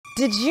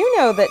Did you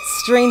know that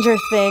Stranger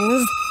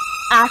Things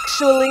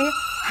actually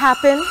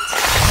happened?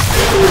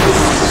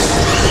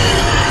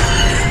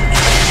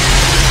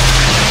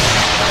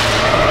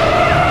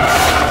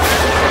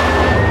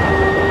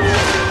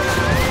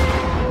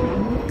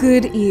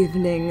 Good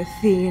evening,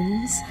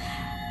 fiends,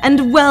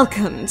 and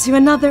welcome to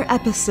another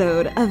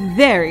episode of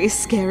Very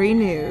Scary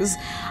News.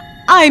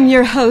 I'm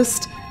your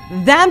host,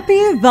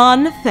 Vampy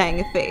Von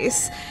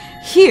Fangface,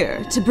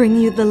 here to bring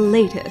you the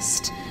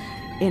latest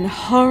in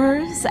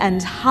horrors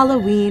and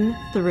Halloween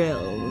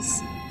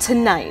thrills.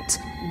 Tonight,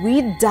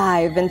 we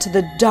dive into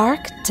the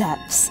dark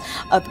depths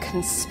of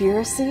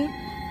conspiracy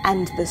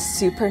and the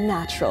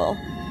supernatural.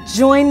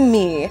 Join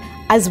me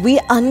as we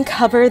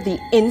uncover the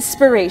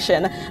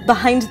inspiration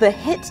behind the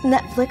hit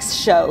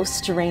Netflix show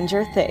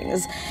Stranger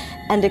Things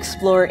and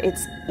explore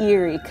its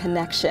eerie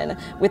connection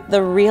with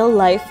the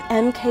real-life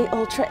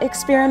MKUltra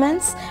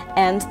experiments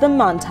and the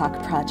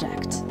Montauk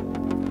Project.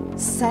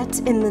 Set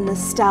in the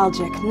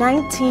nostalgic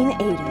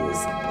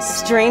 1980s,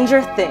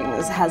 Stranger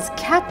Things has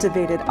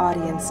captivated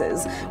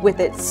audiences with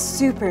its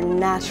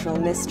supernatural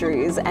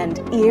mysteries and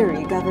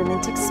eerie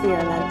government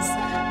experiments.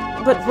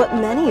 But what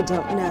many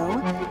don't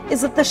know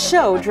is that the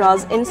show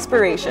draws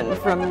inspiration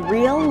from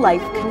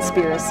real-life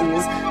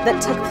conspiracies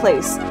that took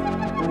place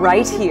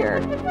right here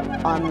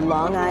on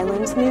Long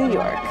Island, New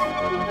York.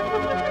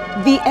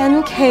 The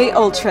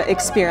MKUltra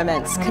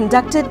experiments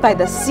conducted by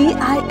the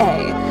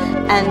CIA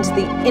and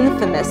the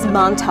infamous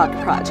Montauk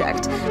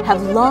Project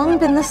have long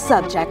been the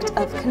subject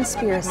of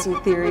conspiracy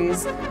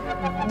theories.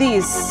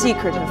 These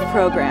secretive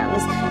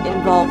programs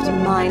involved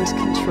mind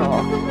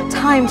control,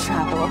 time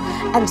travel,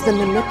 and the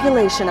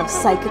manipulation of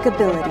psychic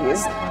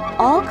abilities,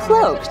 all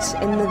cloaked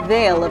in the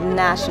veil of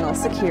national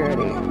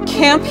security.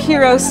 Camp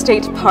Hero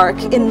State Park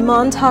in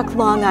Montauk,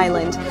 Long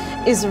Island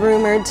is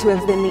rumored to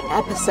have been the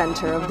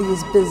epicenter of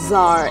these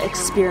bizarre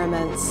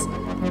experiments.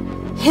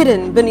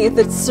 Hidden beneath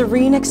its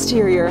serene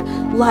exterior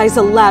lies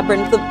a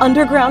labyrinth of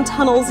underground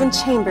tunnels and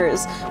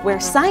chambers where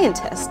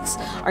scientists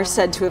are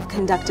said to have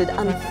conducted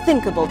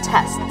unthinkable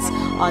tests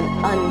on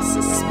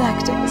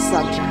unsuspecting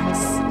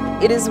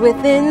subjects. It is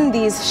within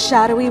these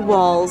shadowy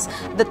walls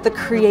that the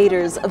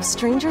creators of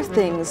Stranger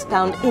Things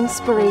found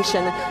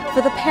inspiration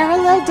for the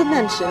parallel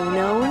dimension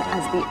known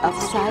as the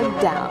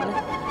Upside Down,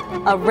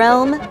 a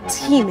realm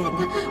teeming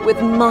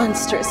with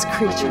monstrous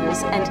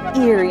creatures and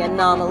eerie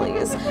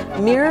anomalies,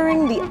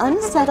 mirroring the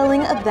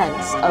unsettling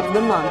events of the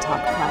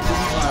Montauk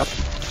Project.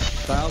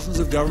 Thousands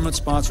of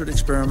government-sponsored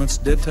experiments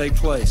did take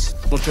place,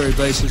 military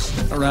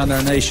bases around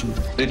our nation.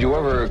 Did you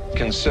ever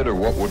consider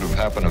what would have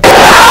happened if...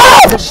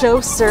 The show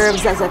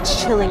serves as a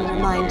chilling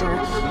reminder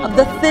of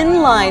the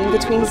thin line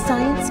between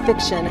science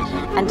fiction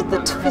and the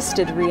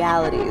twisted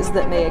realities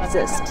that may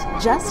exist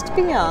just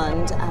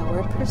beyond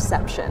our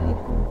perception.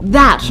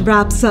 That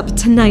wraps up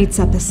tonight's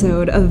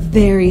episode of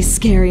Very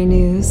Scary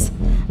News.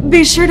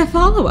 Be sure to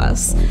follow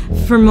us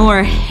for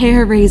more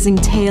hair-raising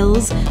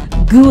tales,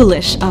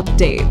 ghoulish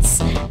updates,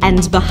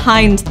 and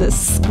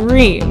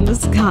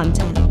behind-the-screens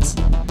content.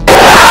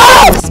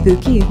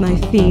 Spooky, my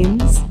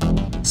fiends.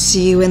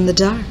 See you in the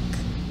dark.